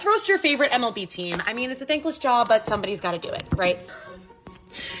Roast your favorite MLB team. I mean, it's a thankless job, but somebody's got to do it, right?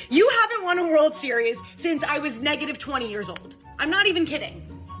 You haven't won a World Series since I was negative 20 years old. I'm not even kidding.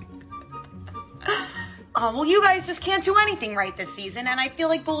 Well, you guys just can't do anything right this season, and I feel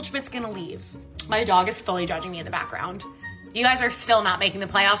like Goldschmidt's gonna leave. My dog is fully judging me in the background. You guys are still not making the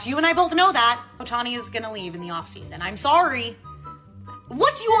playoffs. You and I both know that. Ohtani is gonna leave in the offseason. I'm sorry.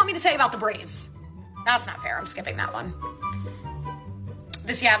 What do you want me to say about the Braves? That's not fair. I'm skipping that one.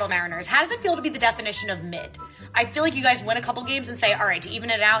 The Seattle Mariners. How does it feel to be the definition of mid? I feel like you guys win a couple games and say, all right, to even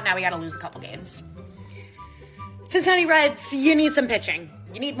it out, now we gotta lose a couple games. Cincinnati Reds, you need some pitching.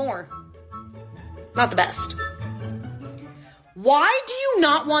 You need more. Not the best. Why do you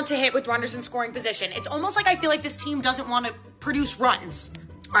not want to hit with runners in scoring position? It's almost like I feel like this team doesn't want to produce runs.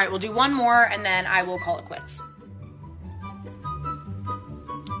 All right, we'll do one more and then I will call it quits.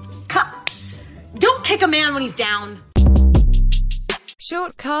 Don't kick a man when he's down.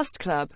 Short Cast Club